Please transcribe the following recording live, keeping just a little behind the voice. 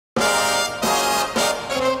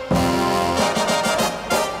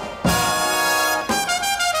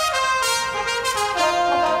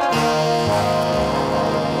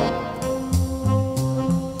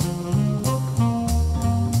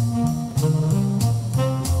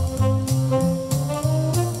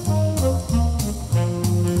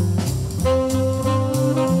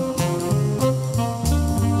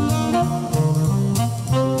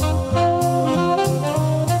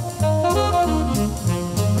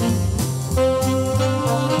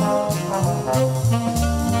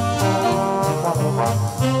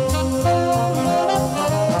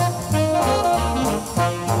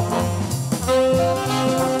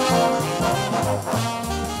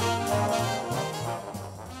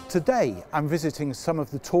Today I'm visiting some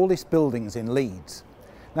of the tallest buildings in Leeds.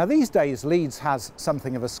 Now these days Leeds has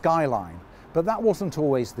something of a skyline, but that wasn't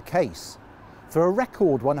always the case. For a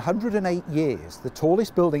record 108 years, the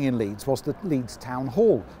tallest building in Leeds was the Leeds Town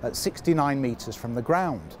Hall at 69 metres from the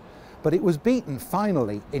ground. But it was beaten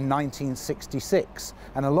finally in 1966,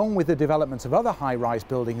 and along with the development of other high-rise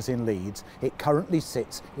buildings in Leeds, it currently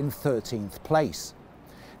sits in 13th place.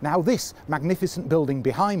 Now this magnificent building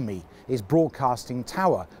behind me is Broadcasting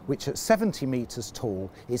Tower, which at 70 metres tall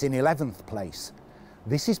is in 11th place.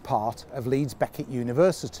 This is part of Leeds Beckett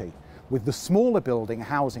University, with the smaller building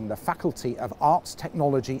housing the Faculty of Arts,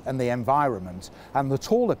 Technology and the Environment, and the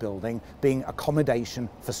taller building being accommodation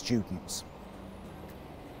for students.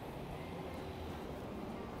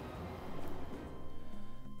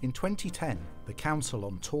 In 2010, the Council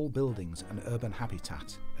on Tall Buildings and Urban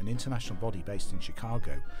Habitat, an international body based in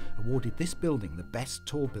Chicago, awarded this building the Best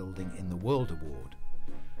Tall Building in the World award.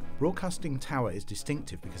 Broadcasting Tower is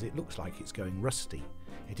distinctive because it looks like it's going rusty.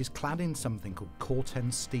 It is clad in something called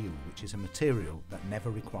corten steel, which is a material that never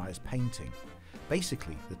requires painting.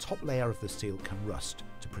 Basically, the top layer of the steel can rust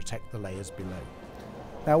to protect the layers below.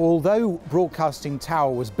 Now, although Broadcasting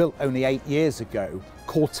Tower was built only 8 years ago,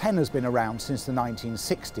 corten has been around since the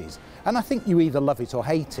 1960s, and I think you either love it or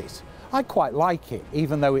hate it. I quite like it,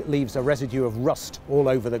 even though it leaves a residue of rust all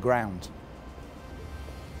over the ground.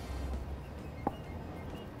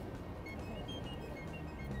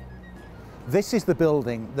 This is the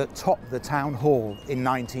building that topped the Town Hall in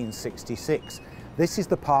 1966. This is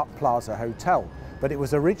the Park Plaza Hotel, but it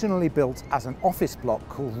was originally built as an office block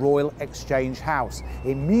called Royal Exchange House,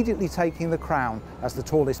 immediately taking the crown as the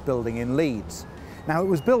tallest building in Leeds. Now, it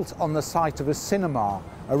was built on the site of a cinema,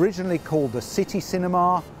 originally called the City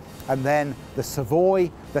Cinema, and then the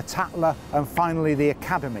Savoy, the Tatler, and finally the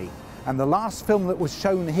Academy. And the last film that was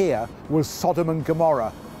shown here was Sodom and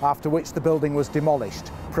Gomorrah, after which the building was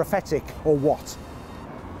demolished. Prophetic or what?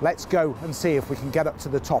 Let's go and see if we can get up to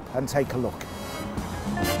the top and take a look.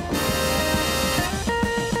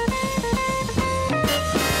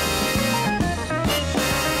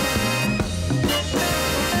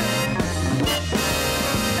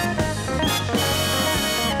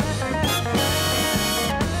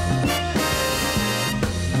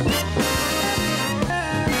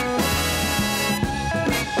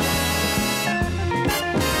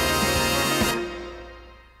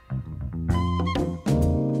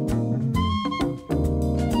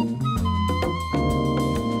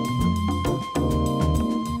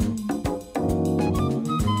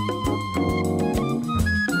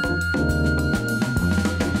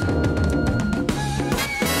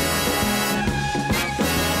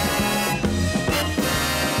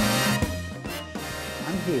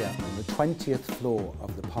 Here on the 20th floor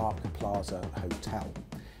of the Park Plaza Hotel.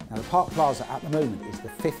 Now, the Park Plaza at the moment is the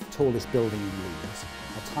 5th tallest building in Leeds,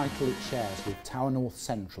 a title it shares with Tower North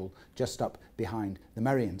Central just up behind the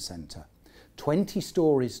Merrion Centre. 20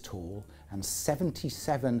 stories tall and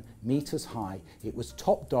 77 metres high, it was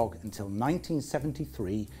top dog until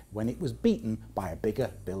 1973 when it was beaten by a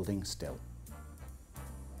bigger building still.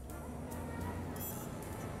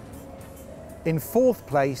 In 4th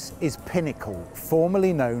place is Pinnacle,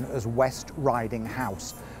 formerly known as West Riding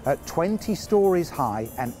House. At 20 stories high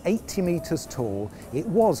and 80 metres tall, it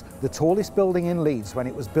was the tallest building in Leeds when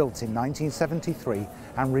it was built in 1973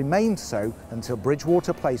 and remained so until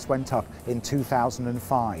Bridgewater Place went up in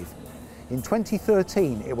 2005. In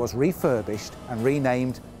 2013, it was refurbished and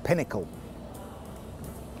renamed Pinnacle.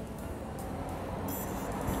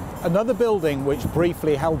 Another building which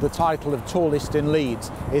briefly held the title of tallest in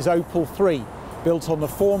Leeds is Opal 3, built on the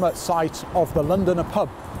former site of the Londoner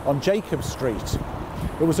pub on Jacob Street.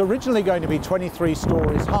 It was originally going to be 23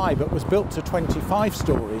 stories high, but was built to 25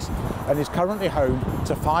 stories and is currently home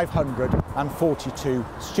to 542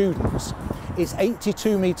 students. It's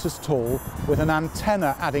 82 metres tall, with an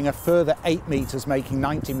antenna adding a further 8 metres, making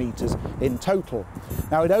 90 metres in total.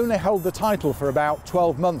 Now, it only held the title for about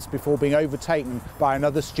 12 months before being overtaken by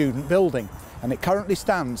another student building, and it currently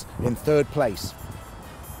stands in 3rd place.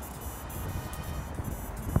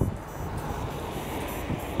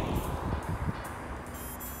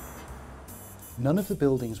 None of the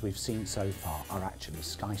buildings we've seen so far are actually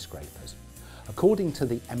skyscrapers. According to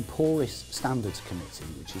the Emporis Standards Committee,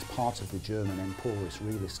 which is part of the German Emporis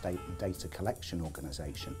Real Estate and Data Collection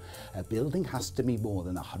Organisation, a building has to be more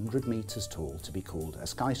than 100 metres tall to be called a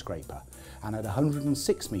skyscraper, and at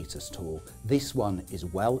 106 metres tall, this one is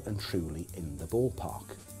well and truly in the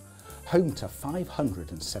ballpark. Home to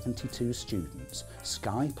 572 students,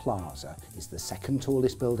 Sky Plaza is the 2nd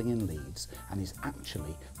tallest building in Leeds and is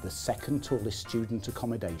actually the 2nd tallest student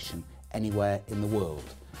accommodation anywhere in the world.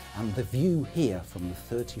 And the view here from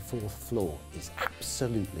the 34th floor is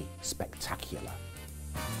absolutely spectacular.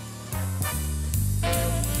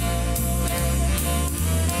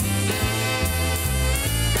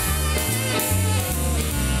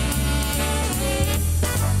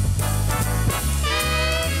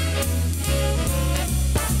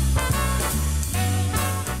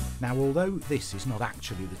 Now, although this is not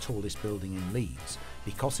actually the tallest building in Leeds,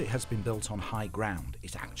 because it has been built on high ground,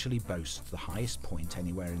 it actually boasts the highest point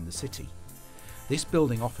anywhere in the city. This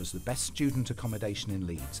building offers the best student accommodation in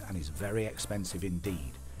Leeds and is very expensive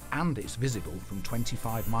indeed, and it's visible from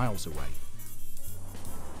 25 miles away.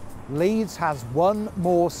 Leeds has one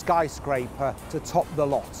more skyscraper to top the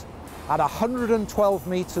lot. At 112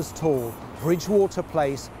 metres tall, Bridgewater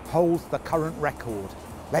Place holds the current record.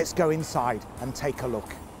 Let's go inside and take a look.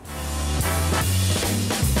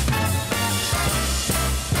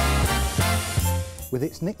 With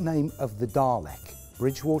its nickname of the Dalek,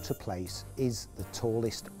 Bridgewater Place is the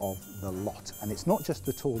tallest of the lot. And it's not just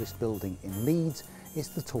the tallest building in Leeds, it's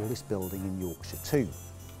the tallest building in Yorkshire too.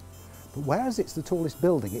 But whereas it's the tallest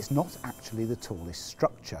building, it's not actually the tallest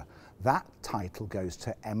structure. That title goes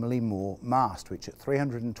to Emily Moore Mast, which at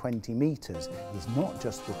 320 metres is not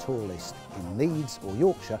just the tallest in Leeds or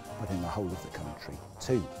Yorkshire, but in the whole of the country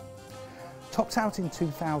too. Topped out in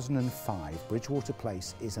 2005, Bridgewater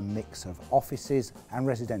Place is a mix of offices and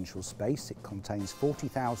residential space. It contains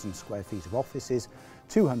 40,000 square feet of offices,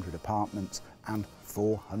 200 apartments and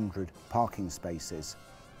 400 parking spaces.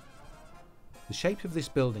 The shape of this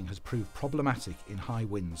building has proved problematic in high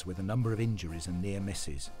winds with a number of injuries and near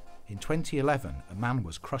misses. In 2011, a man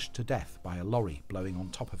was crushed to death by a lorry blowing on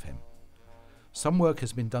top of him. Some work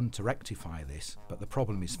has been done to rectify this, but the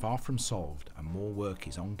problem is far from solved and more work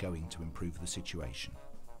is ongoing to improve the situation.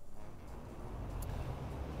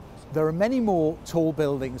 There are many more tall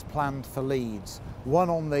buildings planned for Leeds. One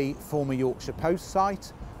on the former Yorkshire Post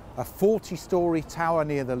site, a 40-storey tower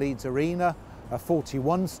near the Leeds Arena, a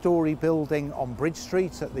 41-storey building on Bridge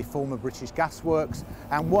Street at the former British Gas Works,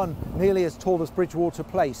 and one nearly as tall as Bridgewater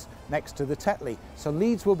Place next to the Tetley. So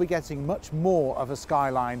Leeds will be getting much more of a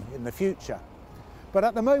skyline in the future. But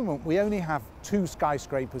at the moment we only have 2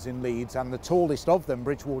 skyscrapers in Leeds, and the tallest of them,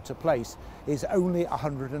 Bridgewater Place, is only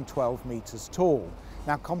 112 metres tall.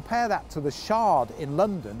 Now compare that to the Shard in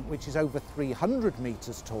London, which is over 300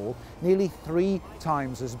 metres tall, nearly 3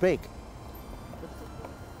 times as big.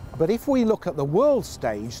 But if we look at the world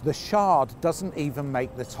stage, the Shard doesn't even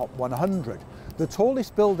make the top 100. The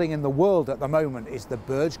tallest building in the world at the moment is the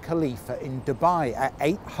Burj Khalifa in Dubai at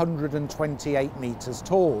 828 metres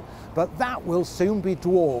tall. But that will soon be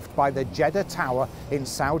dwarfed by the Jeddah Tower in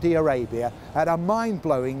Saudi Arabia at a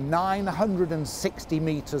mind-blowing 960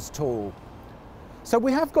 metres tall. So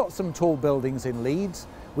we have got some tall buildings in Leeds,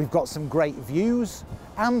 we've got some great views,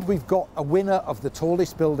 and we've got a winner of the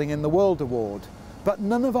tallest building in the world award. But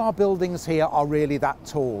none of our buildings here are really that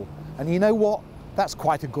tall. And you know what? That's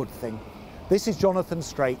quite a good thing. This is Jonathan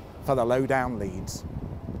Straight for the Lowdown Leeds.